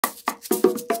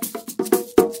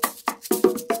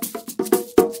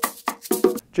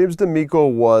James D'Amico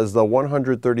was the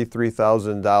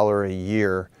 $133,000 a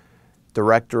year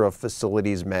Director of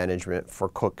Facilities Management for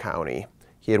Cook County.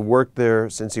 He had worked there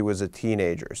since he was a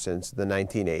teenager, since the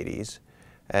 1980s,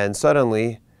 and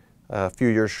suddenly, a few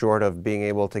years short of being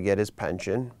able to get his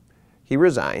pension, he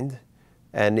resigned,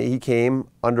 and he came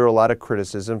under a lot of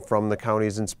criticism from the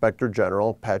county's Inspector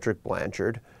General, Patrick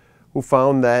Blanchard, who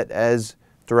found that as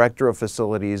Director of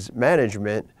Facilities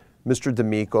Management, Mr.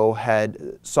 D'Amico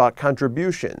had sought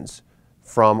contributions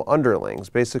from underlings,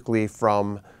 basically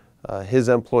from his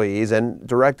employees, and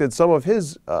directed some of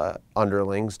his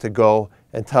underlings to go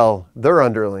and tell their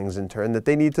underlings in turn that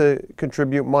they need to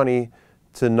contribute money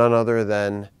to none other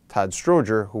than Todd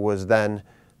Stroger, who was then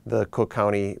the Cook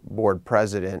County Board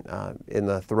President in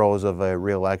the throes of a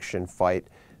re-election fight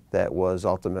that was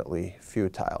ultimately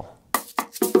futile.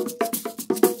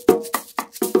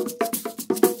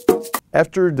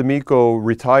 After D'Amico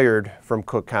retired from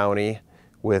Cook County,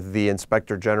 with the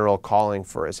Inspector General calling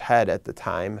for his head at the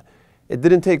time, it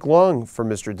didn't take long for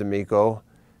Mr. D'Amico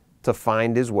to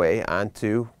find his way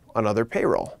onto another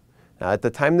payroll. Now, at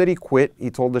the time that he quit, he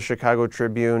told the Chicago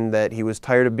Tribune that he was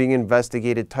tired of being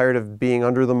investigated, tired of being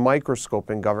under the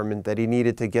microscope in government, that he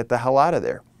needed to get the hell out of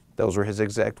there. Those were his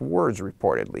exact words,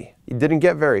 reportedly. He didn't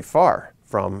get very far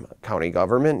from county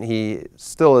government. He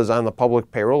still is on the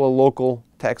public payroll, a local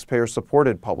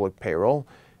taxpayer-supported public payroll,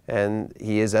 and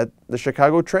he is at the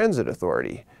Chicago Transit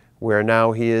Authority, where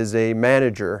now he is a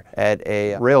manager at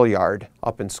a rail yard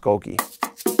up in Skokie.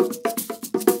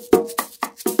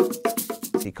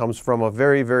 He comes from a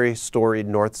very, very storied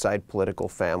North Side political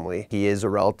family. He is a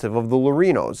relative of the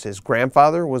Lorinos. His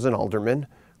grandfather was an alderman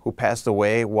who passed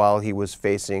away while he was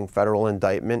facing federal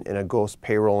indictment in a ghost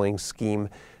payrolling scheme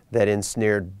that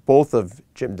ensnared both of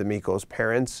Jim D'Amico's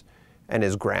parents and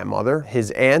his grandmother.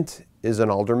 His aunt is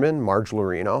an alderman, Marge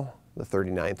Lorino, the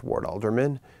 39th Ward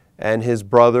alderman, and his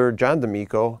brother, John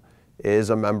D'Amico,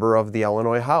 is a member of the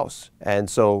Illinois House. And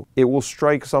so it will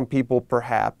strike some people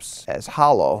perhaps as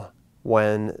hollow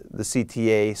when the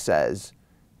CTA says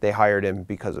they hired him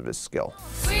because of his skill.